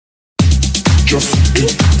Just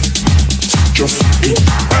eat. Just eat.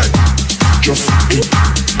 Hey. Just eat.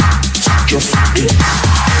 Just eat.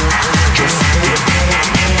 Just eat.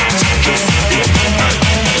 Just eat. Hey.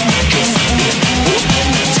 Just eat.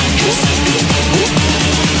 Just eat.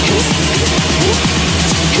 Just eat.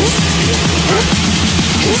 Just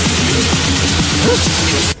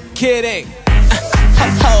eat. Kidding.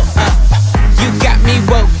 Hold up. You got me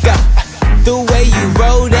woke up. The way you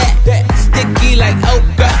roll that, sticky like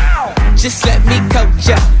okra. Just let me coach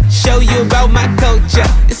ya, show you about my culture.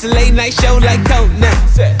 It's a late night show like Conan.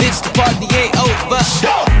 Bitch, the party ain't over.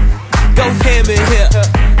 Go ham in here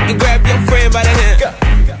and grab your friend by the hand.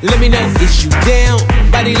 Let me know, is you down?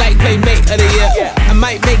 Body like playmate of the year. I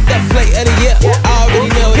might make that play of the year. I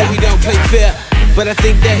already know that we don't play fair, but I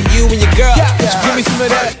think that you and your girl, give me some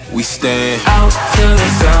of that. We stand out till the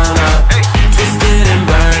sun up, twisted and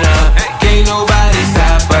burn up. Can't nobody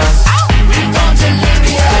stop us. We gon'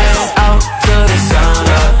 delirious. Out till the sun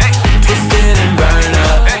up, twisted and burn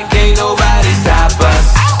up. Can't nobody stop us.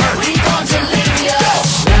 We gon'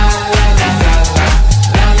 delirious. La la la la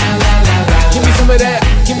la la la la la. Give me some of that.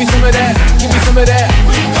 Give me some of that. Give me some of that.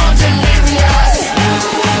 We gon' delirious.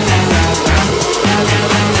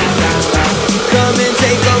 Come and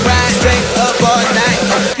take a ride, stay up all night.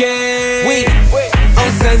 Okay. We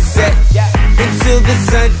on sunset until the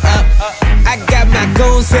sun up. I got my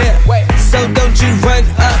goons here, so don't you run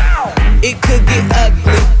up. It could get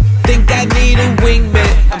ugly. Think I need a wingman.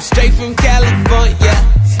 I'm straight from California,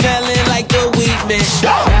 smelling like a weed man.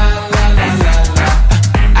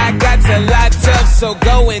 I got to lot up, so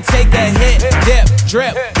go and take a hit. Dip,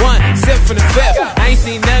 drip, one sip from the fifth. I ain't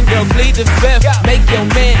seen none, girl, plead the fifth. Make your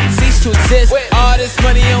man cease to exist. All this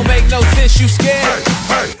money don't make no sense, you scared?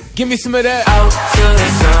 Give me some of that. Out till the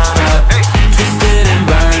sun up, twisted and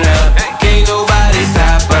burn up. Can't nobody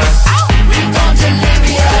stop us. We gon'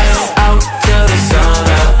 delirious. Out till the sun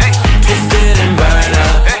up, twisted and burn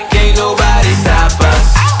up. Can't nobody stop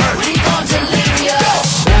us. We gon'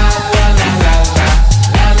 delirious. La la la la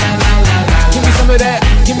la la la la la. Give me some of that.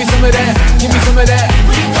 Give me some of that. Give me some of that.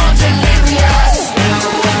 We gon' delirious.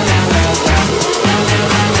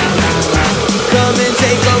 Come and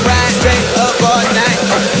take a ride, stay up all night.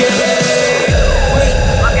 Okay.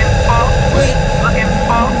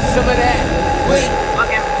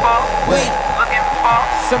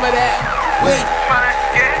 Some of that.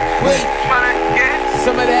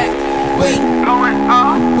 Some of that. Some of that. Some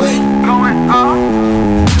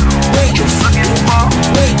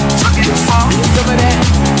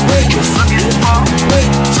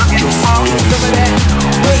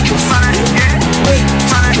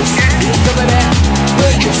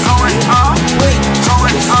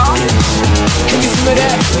of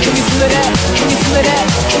that. Give me some of that. Give me some of that.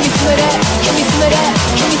 Give me some of that. Give me some of that.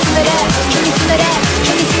 Give me some of that. Give me some of that. Give me some of that.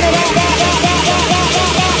 Give me some of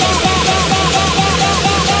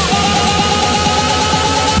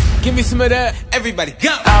that. Give me some of that. Everybody go.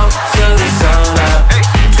 Out till the sun up.